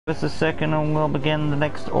This is second, and we'll begin the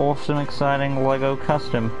next awesome, exciting LEGO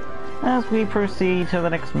custom as we proceed to the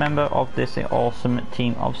next member of this awesome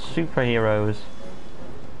team of superheroes.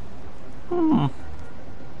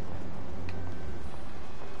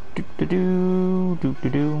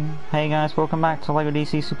 Hey guys, welcome back to LEGO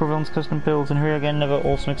DC Supervillains Custom Builds, and here again another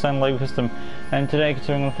awesome, exciting LEGO custom. And today,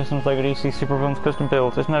 continuing on customs LEGO DC Supervillains Custom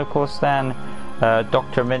Builds, is no course than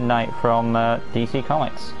Dr. Midnite from DC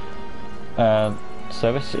Comics.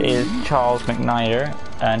 So this is Charles McNider,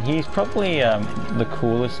 and he's probably the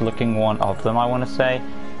coolest looking one of them, I want to say.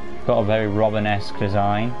 Got a very Robin-esque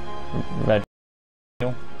design. The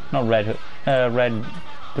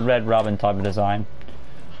Red Robin type of design.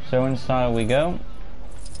 So inside we go.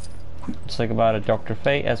 Let's say goodbye to Dr.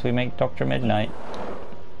 Fate as we make Dr. Midnite.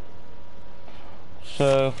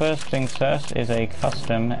 So first things first is a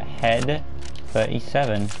custom head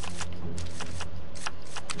 37.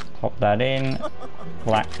 Pop that in,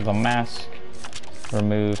 black for the mask,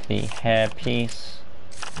 remove the hair piece,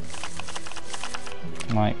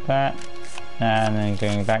 like that, and then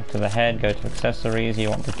going back to the head, go to accessories,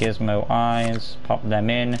 you want the gizmo eyes, pop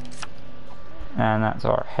them in, and that's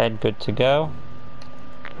our head good to go.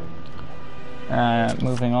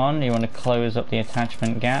 Moving on, you want to close up the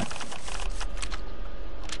attachment gap.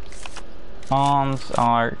 Arms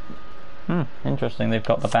are, interesting, they've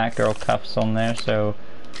got the Batgirl cuffs on there, so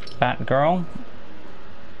Batgirl,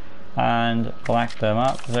 and black them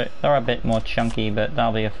up. They're a bit more chunky, but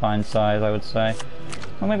that'll be a fine size, I would say.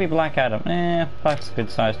 Or maybe Black Adam. Black's a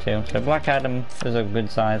good size too. So Black Adam is a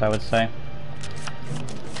good size, I would say.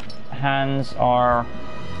 Hands are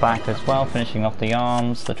black as well, finishing off the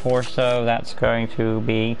arms. The torso, that's going to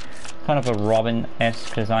be kind of a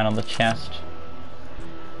Robin-esque design on the chest.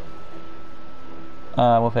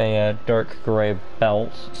 With a dark grey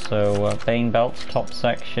belt, so Bane belt, top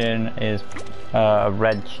section is a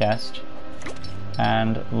red chest,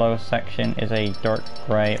 and lower section is a dark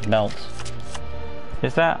grey belt.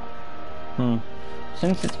 Is that?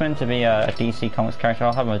 Since it's meant to be a DC Comics character,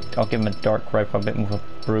 I'll give him a dark grey for a bit more of a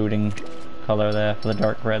brooding colour there, for the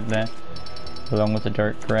dark red there, along with the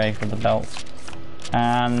dark grey for the belt.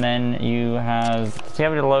 And then you have, does he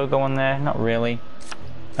have a logo on there? Not really.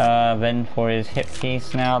 Then for his hip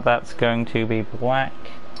piece now, that's going to be black,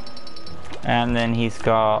 and then he's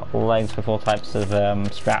got legs with all types of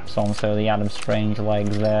straps on, so the Adam Strange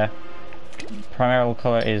legs there. Primary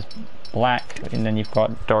colour is black, and then you've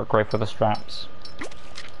got dark grey for the straps.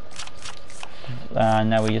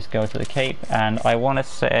 Now we just go to the cape, and I want to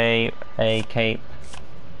say a cape,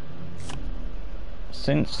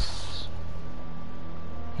 since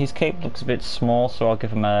his cape looks a bit small, so I'll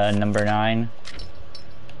give him a number 9.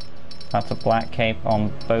 That's a black cape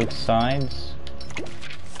on both sides.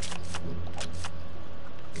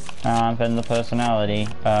 And then the personality,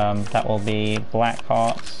 that will be black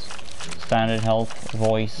hearts, standard health,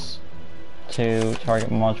 voice, 2, target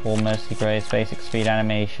module, mercy grace, basic speed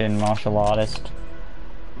animation, martial artist.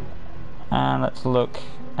 And let's look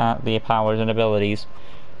at the powers and abilities.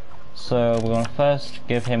 So we're going to first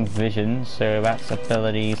give him vision, so that's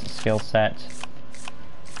abilities, skill set,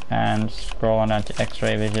 and scroll on down to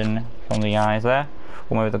X-ray vision from the eyes there,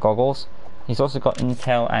 or maybe the goggles. He's also got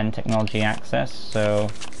intel and technology access, so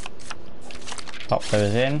pop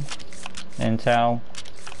those in, intel,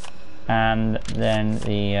 and then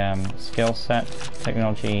the skill set,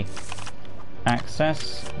 technology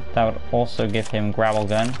access. That would also give him grapple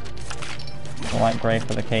gun, light grey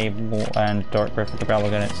for the cable and dark grey for the grapple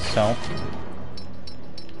gun itself.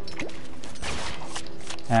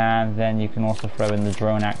 And then you can also throw in the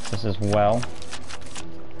drone access as well,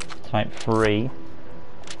 type 3.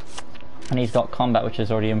 And he's got combat, which is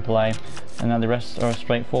already in play, and then the rest are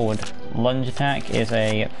straightforward. Lunge attack is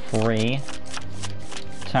a free.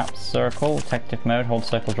 Tap circle, detective mode, hold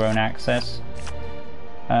circle, drone access.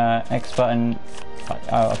 X button,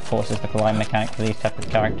 of course, is the glide mechanic for these type of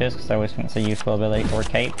characters, because I always think it's a useful ability for a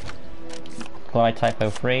cape. Glide typo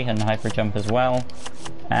 3 and hyper jump as well.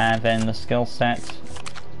 And then the skill set,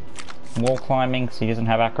 wall climbing, so he doesn't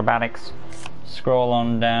have acrobatics. Scroll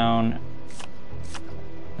on down,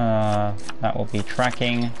 that will be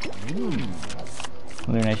tracking.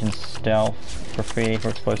 Illumination stealth, graffiti for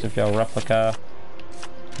explosive gel replica.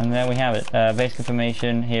 And there we have it. Basic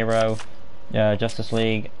information, hero, Justice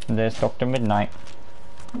League, there's Dr. Midnite.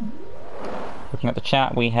 Looking at the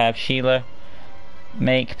chat, we have Sheila,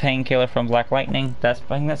 make Painkiller from Black Lightning. I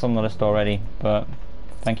think that's on the list already, but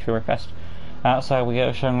thank you for your request. Outside we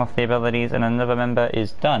go, showing off the abilities, and another member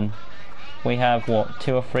is done. We have, what,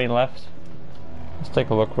 2 or 3 left? Let's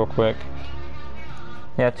take a look real quick.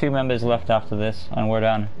 Yeah, 2 members left after this, and we're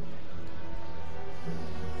done.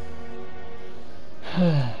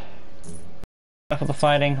 For the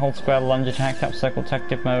fighting, hold square, lunge attack, tap circle,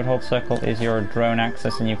 tactic mode, hold circle is your drone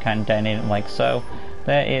access and you can detonate it like so.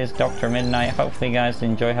 There is Dr. Midnite. Hopefully you guys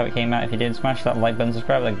enjoy how it came out. If you did, smash that like button,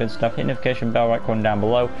 subscribe, like good stuff, hit notification bell right corner down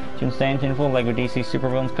below. You can stay in tune for LEGO DC Super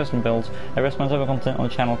Villains custom builds. I recommend other content on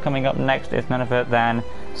the channel. Coming up next is none other than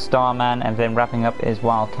Starman, and then wrapping up is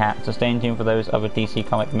Wildcat. So stay in tune for those other DC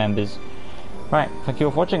comic members. Right, thank you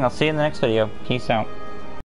all for watching. I'll see you in the next video. Peace out.